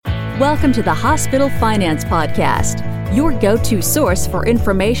Welcome to the Hospital Finance Podcast, your go-to source for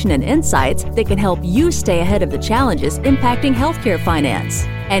information and insights that can help you stay ahead of the challenges impacting healthcare finance.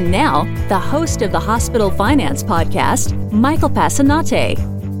 And now, the host of the Hospital Finance Podcast, Michael Passanante.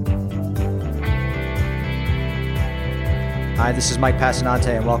 Hi, this is Mike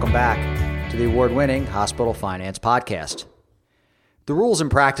Passanante, and welcome back to the award-winning Hospital Finance Podcast. The rules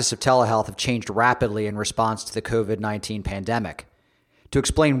and practice of telehealth have changed rapidly in response to the COVID-19 pandemic. To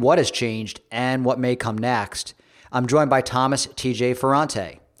explain what has changed and what may come next, I'm joined by Thomas T.J.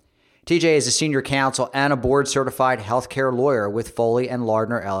 Ferrante. TJ is a senior counsel and a board-certified healthcare lawyer with Foley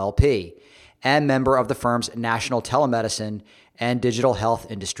Lardner LLP and member of the firm's national telemedicine and digital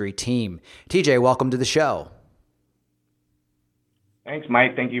health industry team. TJ, welcome to the show. Thanks,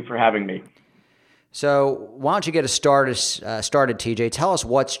 Mike. Thank you for having me. So why don't you get us started, TJ? Tell us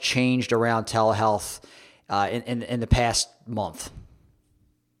what's changed around telehealth in the past month.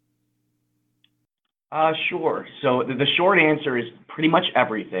 Sure. So the short answer is pretty much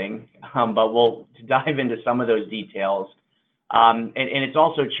everything, but we'll dive into some of those details. And it's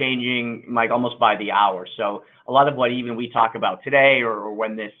also changing, Mike, almost by the hour. So a lot of what even we talk about today or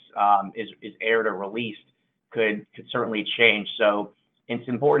when this is aired or released could certainly change. So it's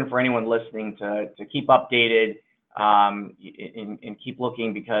important for anyone listening to keep updated and keep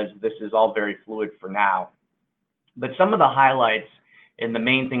looking, because this is all very fluid for now. But some of the highlights and the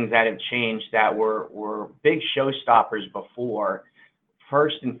main things that have changed that were big showstoppers before,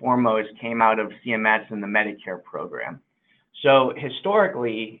 first and foremost, came out of CMS and the Medicare program. So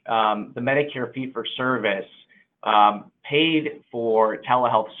historically, the Medicare fee-for-service paid for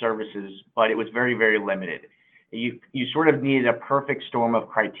telehealth services, but it was very, very limited. You sort of needed a perfect storm of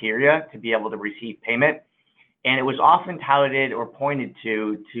criteria to be able to receive payment. And it was often touted or pointed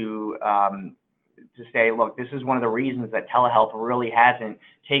to say, look, this is one of the reasons that telehealth really hasn't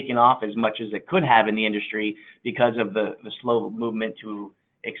taken off as much as it could have in the industry, because of the slow movement to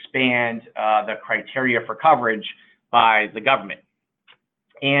expand the criteria for coverage by the government.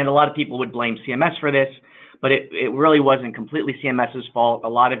 And a lot of people would blame CMS for this, but it really wasn't completely CMS's fault. A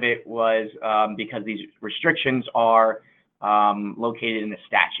lot of it was because these restrictions are located in the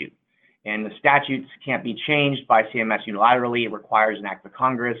statute. And the statutes can't be changed by CMS unilaterally. It requires an act of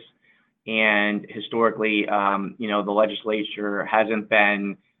Congress. And historically, the legislature hasn't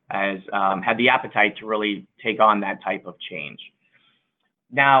been as had the appetite to really take on that type of change.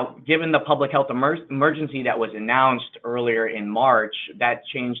 Now, given the public health emergency that was announced earlier in March, that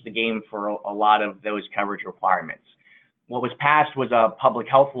changed the game for a lot of those coverage requirements. What was passed was a public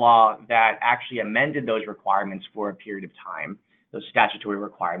health law that actually amended those requirements for a period of time, those statutory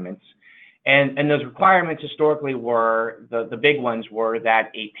requirements. And those requirements historically were, the big ones were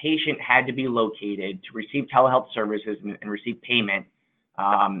that a patient had to be located to receive telehealth services and receive payment.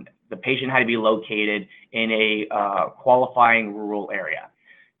 The patient had to be located in a qualifying rural area.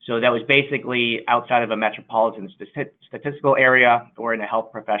 So that was basically outside of a metropolitan statistical area or in a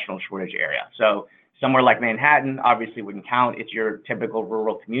health professional shortage area. So somewhere like Manhattan obviously wouldn't count. It's your typical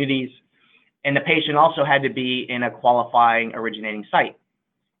rural communities. And the patient also had to be in a qualifying originating site.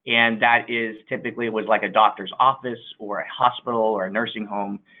 And that is typically was like a doctor's office or a hospital or a nursing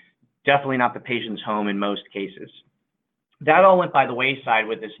home, definitely not the patient's home in most cases. That all went by the wayside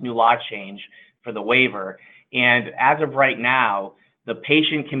with this new law change for the waiver. And as of right now, the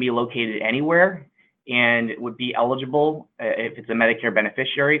patient can be located anywhere and would be eligible, if it's a Medicare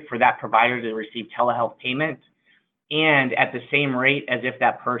beneficiary, for that provider to receive telehealth payment, and at the same rate as if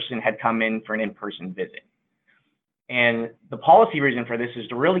that person had come in for an in-person visit. And the policy reason for this is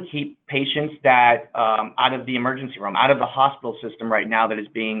to really keep patients that out of the emergency room, out of the hospital system right now that is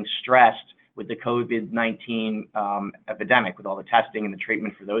being stressed with the COVID-19 epidemic, with all the testing and the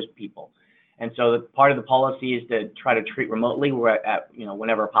treatment for those people. And so part of the policy is to try to treat remotely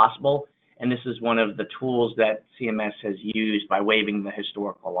whenever possible. And this is one of the tools that CMS has used by waiving the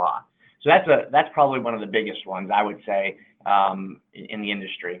historical law. So that's probably one of the biggest ones, I would say, in the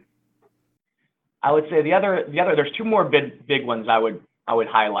industry. I would say the other there's two more big ones I would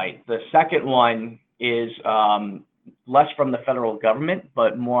highlight. The second one is less from the federal government,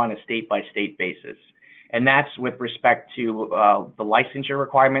 but more on a state by state basis. And that's with respect to the licensure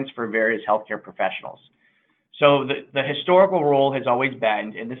requirements for various healthcare professionals. So the historical rule has always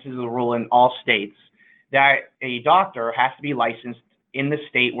been, and this is the rule in all states, that a doctor has to be licensed in the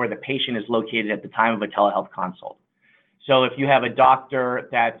state where the patient is located at the time of a telehealth consult. So if you have a doctor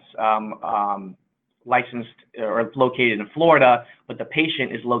that's licensed or located in Florida, but the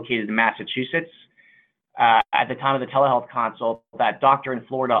patient is located in Massachusetts, at the time of the telehealth consult, that doctor in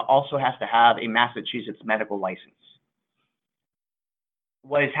Florida also has to have a Massachusetts medical license.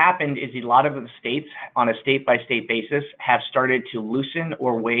 what has happened is a lot of the states, on a state-by-state basis, have started to loosen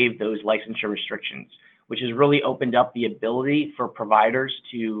or waive those licensure restrictions, which has really opened up the ability for providers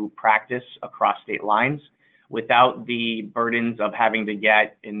to practice across state lines without the burdens of having to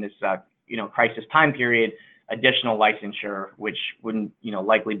get, in this crisis time period, additional licensure, which wouldn't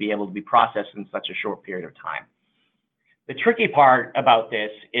likely be able to be processed in such a short period of time. The tricky part about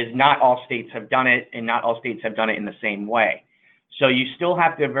this is not all states have done it, and not all states have done it in the same way. So you still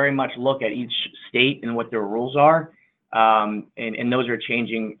have to very much look at each state and what their rules are, and those are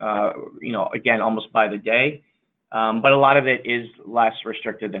changing, again, almost by the day. But a lot of it is less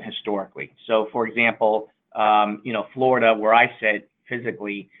restricted than historically. So, for example, Florida, where I sit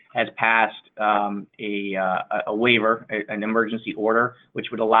physically, has passed a waiver, an emergency order, which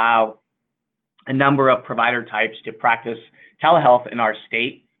would allow a number of provider types to practice telehealth in our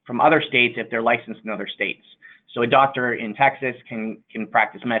state from other states if they're licensed in other states. So a doctor in Texas can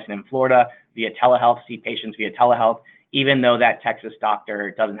practice medicine in Florida via telehealth, see patients via telehealth, even though that Texas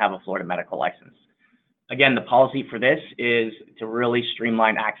doctor doesn't have a Florida medical license. Again, the policy for this is to really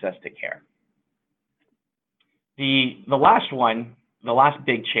streamline access to care. The last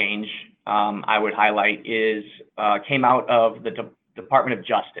big change I would highlight came out of the Department of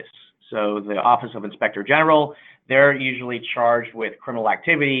Justice. So the Office of Inspector General, they're usually charged with criminal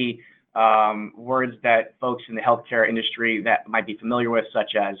activity, words that folks in the healthcare industry that might be familiar with,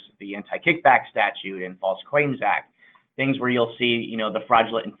 such as the anti-kickback statute and False Claims Act, things where you'll see, the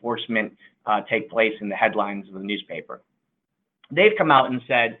fraudulent enforcement take place in the headlines of the newspaper. They've come out and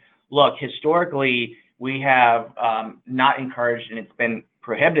said, look, historically, we have not encouraged, and it's been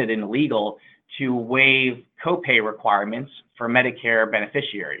prohibited and illegal to waive copay requirements for Medicare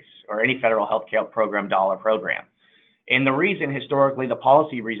beneficiaries or any federal healthcare program dollar program. And the reason, historically, the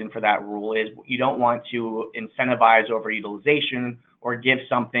policy reason for that rule is you don't want to incentivize overutilization or give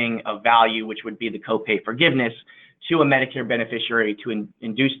something of value, which would be the copay forgiveness, to a Medicare beneficiary to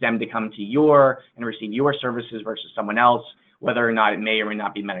induce them to come to and receive your services versus someone else, whether or not it may or may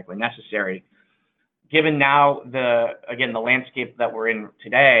not be medically necessary. Given now the landscape that we're in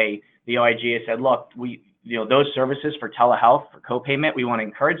today, the OIG has said, look, those services for telehealth, for co-payment, we want to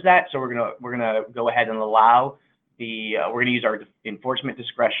encourage that. So we're gonna go ahead and allow we're gonna use our enforcement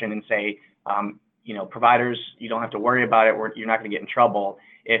discretion and say, providers, you don't have to worry about it. You're not gonna get in trouble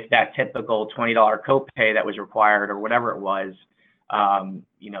if that typical $20 copay that was required or whatever it was,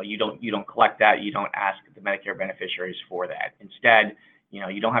 you don't collect that. You don't ask the Medicare beneficiaries for that. Instead,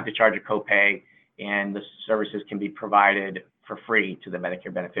 you don't have to charge a copay, and the services can be provided for free to the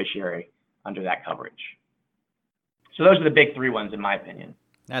Medicare beneficiary under that coverage. So those are the big three ones, in my opinion.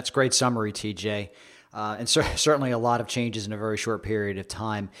 That's a great summary, TJ. And certainly a lot of changes in a very short period of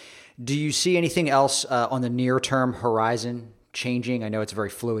time. Do you see anything else on the near-term horizon changing? I know it's a very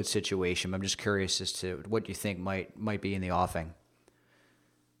fluid situation, but I'm just curious as to what you think might be in the offing.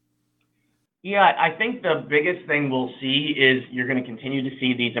 Yeah, I think the biggest thing we'll see is you're going to continue to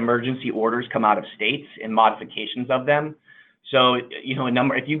see these emergency orders come out of states and modifications of them. So,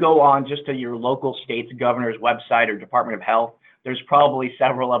 if you go on just to your local state's governor's website or Department of Health, there's probably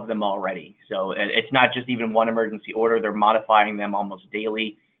several of them already. So it's not just even one emergency order. They're modifying them almost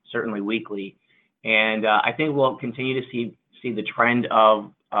daily, certainly weekly. And I think we'll continue to see the trend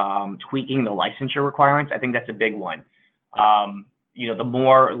of tweaking the licensure requirements. I think that's a big one. The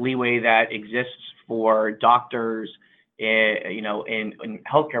more leeway that exists for doctors, and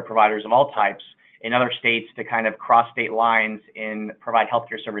healthcare providers of all types in other states to kind of cross state lines and provide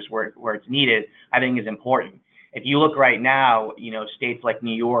healthcare service where it's needed, I think is important. If you look right now, states like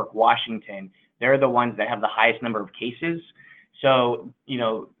New York, Washington, they're the ones that have the highest number of cases. So,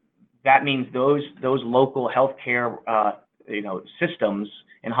 that means those local healthcare, systems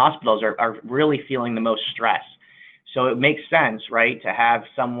and hospitals are really feeling the most stress. So it makes sense, right, to have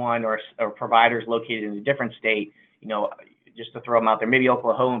someone or providers located in a different state, just to throw them out there, maybe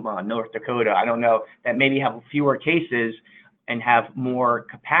Oklahoma, North Dakota, I don't know, that maybe have fewer cases and have more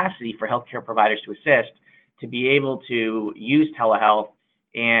capacity for healthcare providers to assist, to be able to use telehealth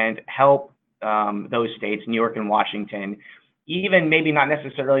and help those states, New York and Washington, even maybe not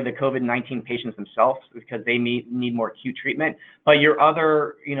necessarily the COVID-19 patients themselves, because they need more acute treatment, but your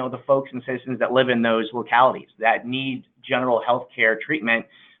other, the folks and citizens that live in those localities that need general health care treatment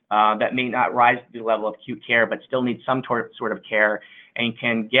that may not rise to the level of acute care, but still need some sort of care and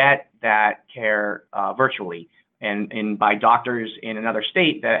can get that care virtually and by doctors in another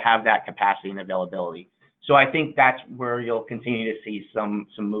state that have that capacity and availability. So I think that's where you'll continue to see some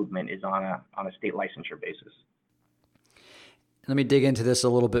movement is on a state licensure basis. Let me dig into this a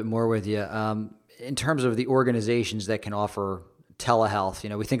little bit more with you. In terms of the organizations that can offer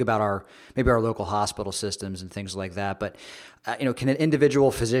telehealth? We think about maybe our local hospital systems and things like that, but can an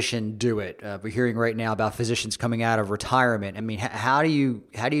individual physician do it? We're hearing right now about physicians coming out of retirement. I mean, how do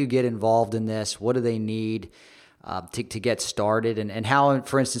you get involved in this? What do they need to get started? And how,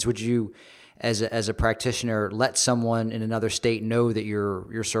 for instance, would you, as a practitioner, let someone in another state know that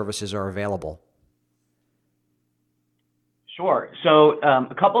your services are available? Sure. So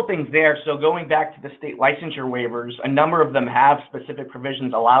a couple things there. So going back to the state licensure waivers, a number of them have specific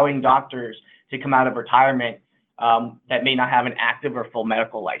provisions allowing doctors to come out of retirement that may not have an active or full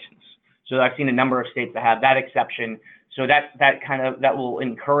medical license. So I've seen a number of states that have that exception. So that will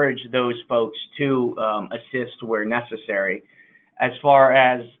encourage those folks to assist where necessary. As far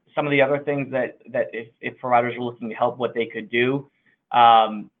as some of the other things that if providers are looking to help, what they could do,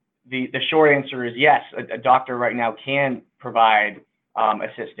 the short answer is yes. A doctor right now can provide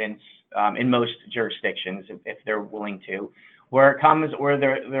assistance in most jurisdictions if they're willing to. Where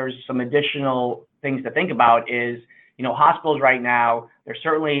there's some additional things to think about is, hospitals right now, they're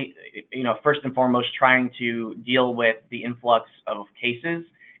certainly, first and foremost trying to deal with the influx of cases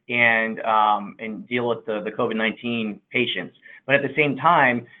and deal with the COVID-19 patients. But at the same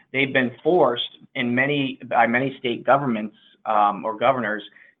time, they've been forced by many state governments or governors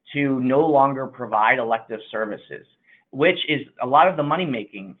to no longer provide elective services, which is a lot of the money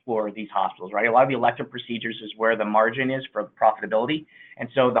making for these hospitals, right? A lot of the elective procedures is where the margin is for profitability. And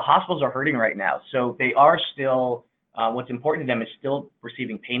so the hospitals are hurting right now. So they are still, what's important to them is still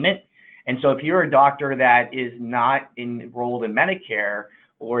receiving payment. And so if you're a doctor that is not enrolled in Medicare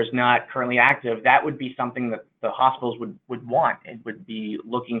or is not currently active, that would be something that the hospitals would want and would be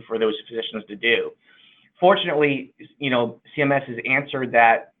looking for those physicians to do. Fortunately, CMS has answered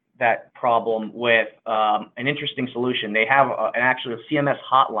that problem with an interesting solution. They have an actual CMS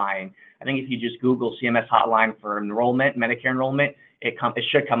hotline. I think if you just Google CMS hotline for enrollment, Medicare enrollment, it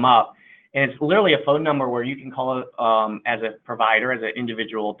should come up. And it's literally a phone number where you can call as a provider, as an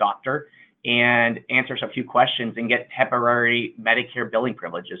individual doctor, and answer a few questions and get temporary Medicare billing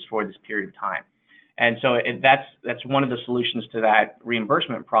privileges for this period of time. And so that's one of the solutions to that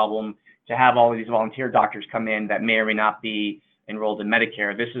reimbursement problem, to have all of these volunteer doctors come in that may or may not be enrolled in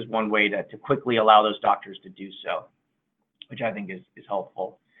Medicare. This is one way to quickly allow those doctors to do so, which I think is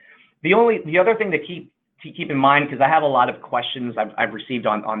helpful. The other thing to keep in mind, because I have a lot of questions I've received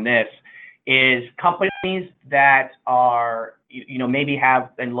on this, is companies that are maybe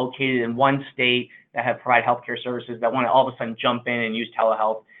have been located in one state that have provided healthcare services that want to all of a sudden jump in and use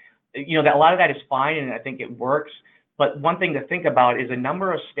telehealth. That a lot of that is fine, and I think it works. But one thing to think about is a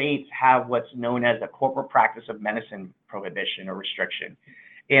number of states have what's known as a corporate practice of medicine prohibition or restriction.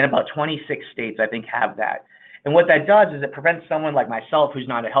 And about 26 states, I think, have that. And what that does is it prevents someone like myself, who's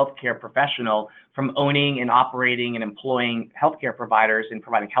not a healthcare professional, from owning and operating and employing healthcare providers and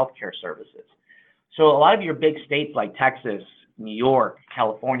providing healthcare services. So a lot of your big states like Texas, New York,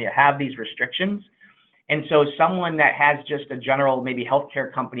 California have these restrictions. And so someone that has just a general maybe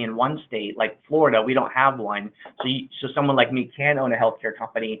healthcare company in one state, like Florida, we don't have one. So someone like me can own a healthcare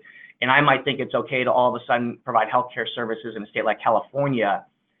company, and I might think it's okay to all of a sudden provide healthcare services in a state like California.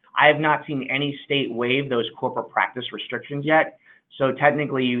 I have not seen any state waive those corporate practice restrictions yet. So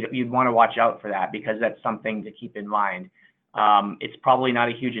technically, you'd want to watch out for that, because that's something to keep in mind. It's probably not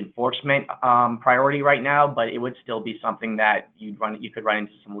a huge enforcement priority right now, but it would still be something that you could run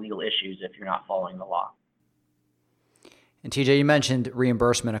into some legal issues if you're not following the law. And TJ, you mentioned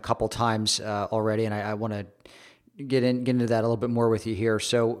reimbursement a couple times already, and I want to get into that a little bit more with you here.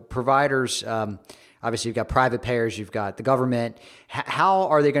 So providers, obviously you've got private payers, you've got the government. How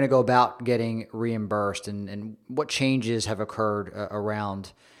are they going to go about getting reimbursed, and what changes have occurred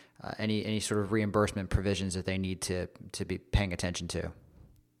around any sort of reimbursement provisions that they need to be paying attention to?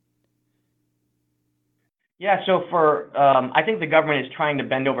 Yeah, so I think the government is trying to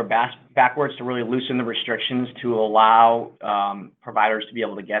bend over backwards to really loosen the restrictions to allow providers to be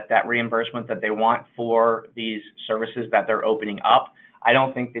able to get that reimbursement that they want for these services that they're opening up. I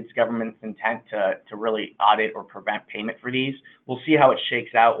don't think it's government's intent to really audit or prevent payment for these. We'll see how it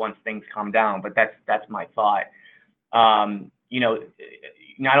shakes out once things calm down, but that's my thought.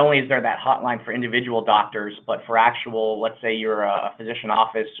 Not only is there that hotline for individual doctors, but for actual, let's say you're a physician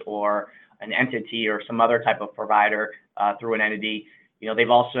office or an entity or some other type of provider through an entity,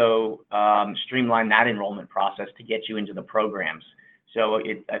 they've also streamlined that enrollment process to get you into the programs. So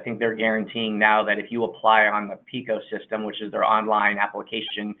I think they're guaranteeing now that if you apply on the PICO system, which is their online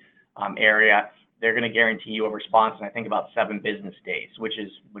application area, they're going to guarantee you a response in, I think, about 7 business days, which is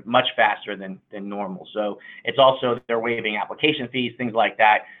much faster than normal. So it's also, they're waiving application fees, things like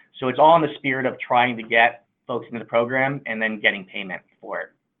that. So it's all in the spirit of trying to get folks into the program and then getting payment for it.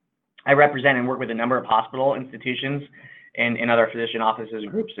 I represent and work with a number of hospital institutions and other physician offices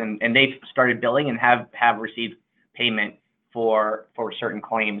and groups, and they've started billing and have received payment for certain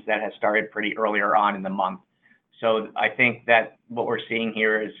claims that has started pretty earlier on in the month. So I think that what we're seeing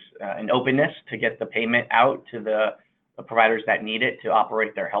here is an openness to get the payment out to the providers that need it to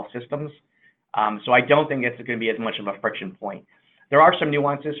operate their health systems. So I don't think it's going to be as much of a friction point. There are some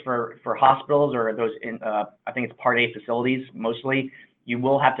nuances for hospitals or those in, I think it's Part A facilities mostly. You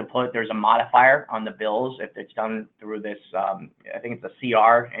will have to there's a modifier on the bills if it's done through this, I think it's a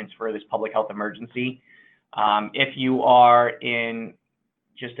CR, and it's for this public health emergency. If you are in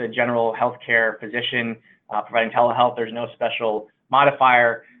just a general healthcare physician providing telehealth, there's no special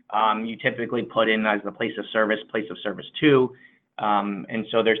modifier. You typically put in as the place of service 2. And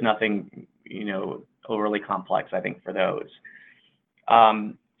so there's nothing, overly complex, I think, for those.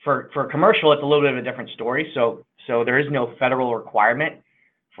 For commercial, it's a little bit of a different story. So there is no federal requirement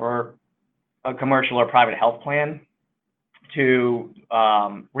for a commercial or private health plan to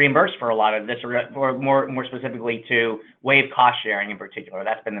reimburse for a lot of this, or more specifically to waive cost sharing in particular.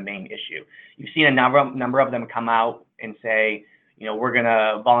 That's been the main issue. You've seen a number of them come out and say, we're going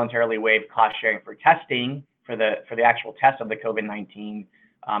to voluntarily waive cost sharing for testing for the actual test of the COVID-19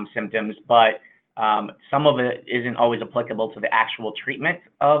 symptoms, but some of it isn't always applicable to the actual treatment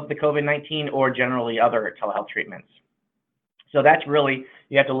of the COVID-19 or generally other telehealth treatments. So that's really,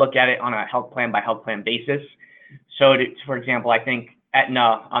 you have to look at it on a health plan by health plan basis. So for example, I think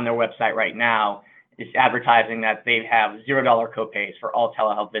Aetna on their website right now is advertising that they have $0 copays for all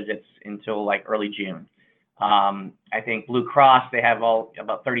telehealth visits until like early June. I think Blue Cross, they have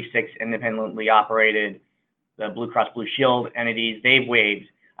about 36 independently operated, the Blue Cross Blue Shield entities, they've waived,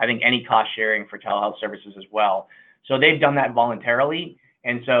 I think, any cost sharing for telehealth services as well. So they've done that voluntarily.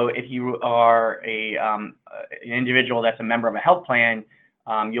 And so if you are an individual that's a member of a health plan,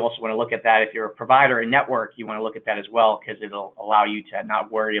 you also want to look at that. If you're a provider, a network, you want to look at that as well, because it'll allow you to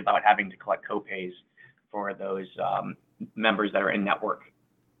not worry about having to collect copays for those members that are in network.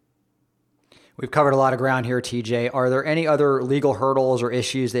 We've covered a lot of ground here, TJ. Are there any other legal hurdles or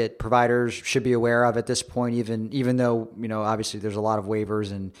issues that providers should be aware of at this point, even though, obviously there's a lot of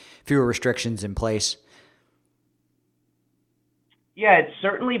waivers and fewer restrictions in place? Yeah, it's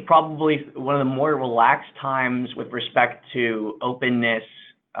certainly probably one of the more relaxed times with respect to openness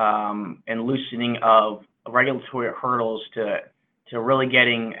and loosening of regulatory hurdles to really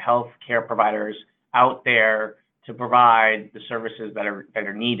getting healthcare providers out there to provide the services that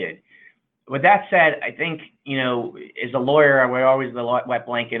are needed. With that said, I think, as a lawyer, we're always the wet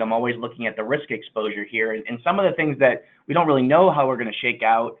blanket. I'm always looking at the risk exposure here. And some of the things that we don't really know how we're going to shake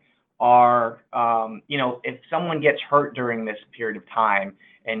out are, if someone gets hurt during this period of time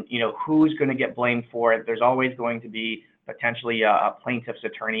and, who's going to get blamed for it. There's always going to be potentially a plaintiff's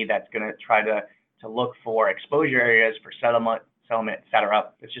attorney that's going to try to look for exposure areas for settlement, et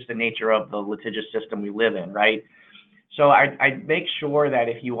cetera. It's just the nature of the litigious system we live in, right? So I make sure that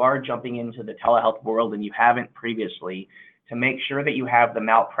if you are jumping into the telehealth world and you haven't previously, to make sure that you have the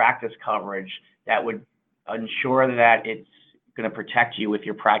malpractice coverage that would ensure that it's going to protect you if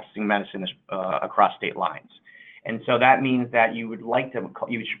you're practicing medicine across state lines. And so that means that you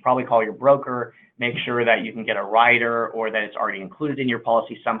should probably call your broker, make sure that you can get a rider or that it's already included in your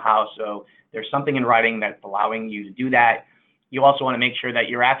policy somehow. So there's something in writing that's allowing you to do that. You also want to make sure that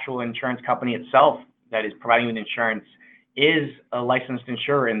your actual insurance company itself that is providing you with insurance is a licensed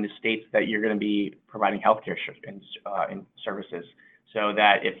insurer in the states that you're going to be providing healthcare services. So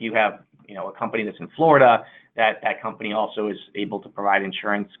that if you have, a company that's in Florida, that company also is able to provide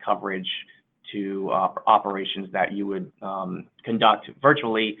insurance coverage to operations that you would conduct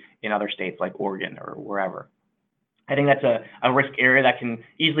virtually in other states like Oregon or wherever. I think that's a risk area that can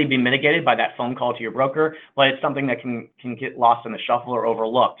easily be mitigated by that phone call to your broker, but it's something that can get lost in the shuffle or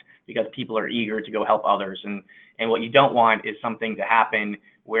overlooked because people are eager to go help others. And what you don't want is something to happen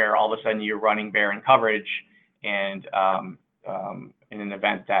where all of a sudden you're running bare in coverage and in an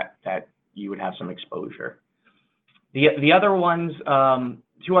event that you would have some exposure. The other ones,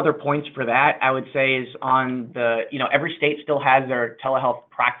 2 other points for that, I would say, is on the, every state still has their telehealth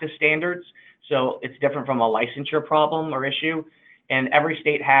practice standards. So it's different from a licensure problem or issue. And every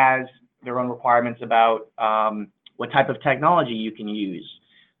state has their own requirements about what type of technology you can use.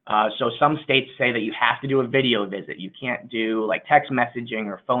 So some states say that you have to do a video visit. You can't do like text messaging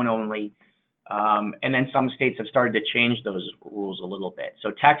or phone only. And then some states have started to change those rules a little bit.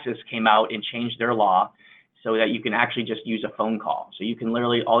 So Texas came out and changed their law so that you can actually just use a phone call. So you can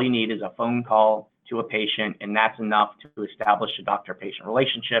literally, all you need is a phone call to a patient, and that's enough to establish a doctor-patient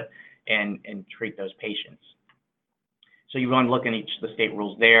relationship and treat those patients. So you want to look in each of the state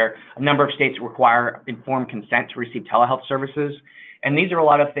rules there. A number of states require informed consent to receive telehealth services. And these are a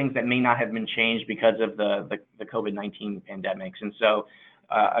lot of things that may not have been changed because of the COVID-19 pandemics. And so,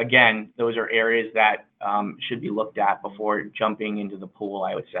 again, those are areas that should be looked at before jumping into the pool,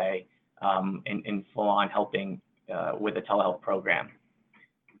 I would say, and full on helping with a telehealth program.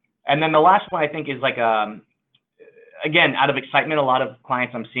 And then the last one I think is like, again, out of excitement, a lot of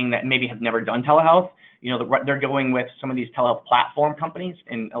clients I'm seeing that maybe have never done telehealth, they're going with some of these telehealth platform companies,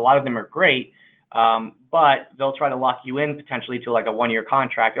 and a lot of them are great, but they'll try to lock you in potentially to like a 1-year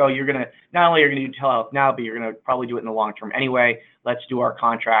contract. Oh, not only are you gonna do telehealth now, but you're gonna probably do it in the long term anyway. Let's do our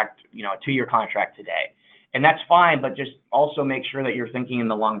contract, a 2-year contract today. And that's fine, but just also make sure that you're thinking in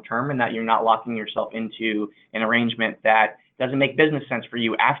the long term and that you're not locking yourself into an arrangement that doesn't make business sense for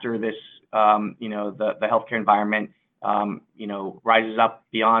you after this, the healthcare environment rises up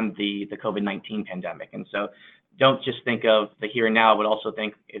beyond the COVID-19 pandemic. And so don't just think of the here and now, but also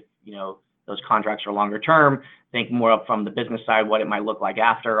think if, those contracts are longer term, think more up from the business side, what it might look like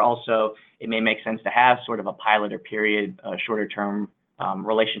after. Also, it may make sense to have sort of a pilot or period, shorter term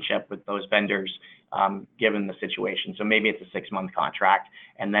relationship with those vendors, given the situation. So maybe it's a 6-month contract,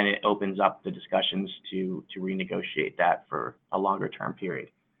 and then it opens up the discussions to renegotiate that for a longer term period.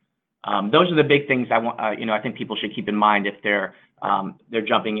 Those are the big things I think people should keep in mind if they're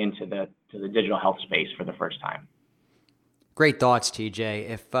jumping into the digital health space for the first time. Great thoughts, TJ.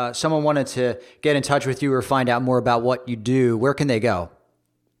 If someone wanted to get in touch with you or find out more about what you do, where can they go?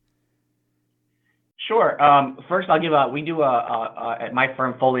 Sure. First, we do at my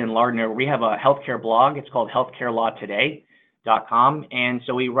firm, Foley Lardner, we have a healthcare blog. It's called healthcarelawtoday.com. And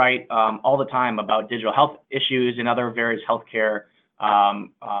so we write all the time about digital health issues and other various healthcare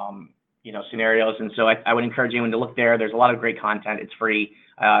scenarios. And so I would encourage anyone to look there. There's a lot of great content. It's free.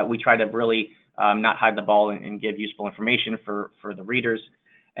 We try to really not hide the ball and give useful information for the readers.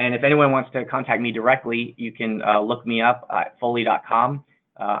 And if anyone wants to contact me directly, you can look me up at Foley.com.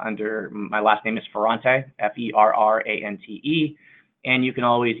 Under my last name is Ferrante, Ferrante. And you can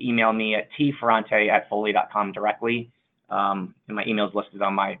always email me at tferrante@foley.com directly. And my email is listed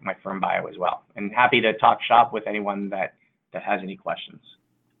on my firm bio as well. And happy to talk shop with anyone that has any questions.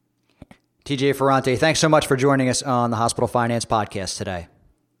 TJ Ferrante, thanks so much for joining us on the Hospital Finance Podcast today.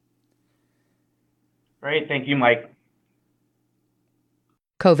 Great. Thank you, Mike.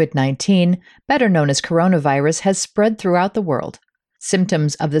 COVID-19, better known as coronavirus, has spread throughout the world.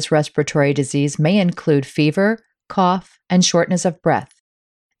 Symptoms of this respiratory disease may include fever, cough, and shortness of breath.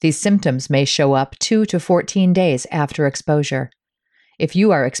 These symptoms may show up 2 to 14 days after exposure. If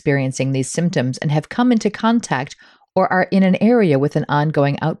you are experiencing these symptoms and have come into contact or are in an area with an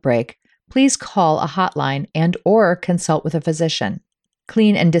ongoing outbreak, please call a hotline and/or consult with a physician.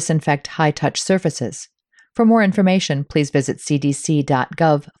 Clean and disinfect high-touch surfaces. For more information, please visit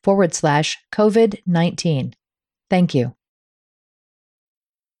cdc.gov/COVID-19. Thank you.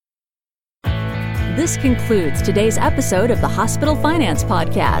 This concludes today's episode of the Hospital Finance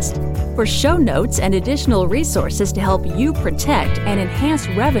Podcast. For show notes and additional resources to help you protect and enhance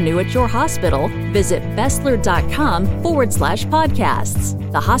revenue at your hospital, visit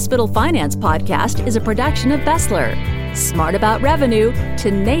Bessler.com/podcasts. The Hospital Finance Podcast is a production of Bessler. Smart about revenue,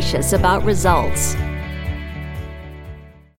 tenacious about results.